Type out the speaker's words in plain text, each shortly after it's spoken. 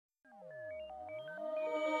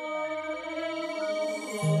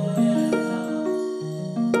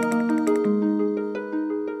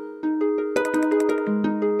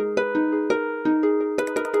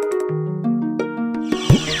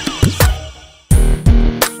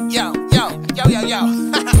Yo,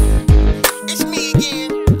 it's me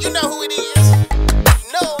again. You know who it is.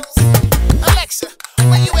 Nose. Alexa,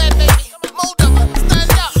 where you at, baby? Moldova,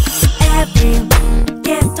 stand up. Everyone,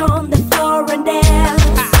 get on the floor and dance.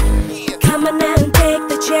 Yeah. Come on and take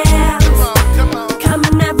the chance. Come on, Come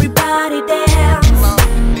on, everybody dance. come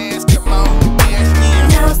on, dance, come on, dance, yeah.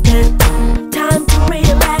 Now's the time to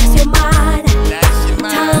relax your mind. Relax your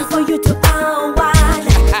mind. Time for you to unwind.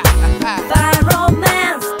 Fire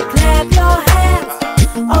romance, clap your hands.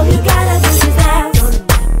 All you gotta do is dance. Don't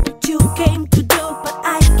know what you came to do, but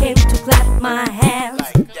I came to clap my hands.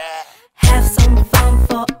 Like that. Have some fun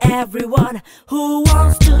for everyone who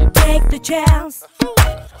wants to take the chance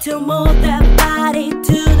to move their body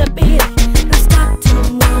to the beat and start to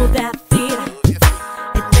move their feet.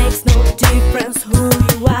 It makes no difference who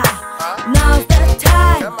you are. Now's the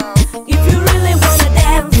time. Come on, If you really wanna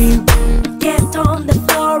dance, get on the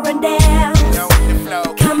floor and dance. get on the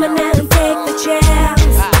floor. Come on and take the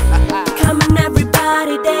chance. Come on,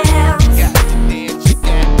 everybody dance. Got to dance, you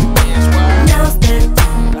got to dance, why? Now's the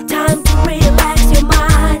time to relax your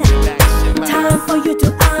mind. Relax your mind. Time for you to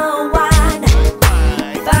unwind.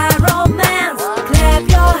 Mind. Fire romance, clap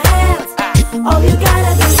your hands. All you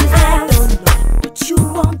gotta do is dance. Don't know what you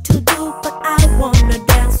want to do, but I wanna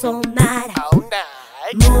dance all night. All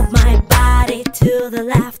night. Move my body to the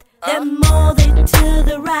left, then move it to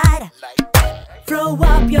the right. Like that. Throw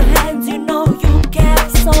up your hands, you know you can,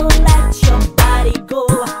 so let your body go.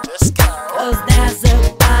 Just go. Cause there's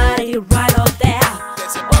a body right out there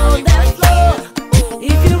There's a on body the right floor.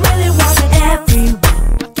 here. If you really wanna dance,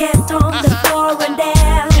 get on the floor and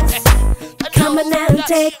dance. Come on and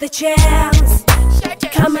take the chance.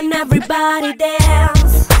 Come on, everybody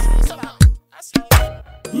dance.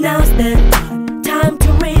 Now's the time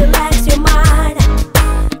to relax your mind.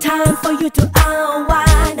 Time for you to unwind.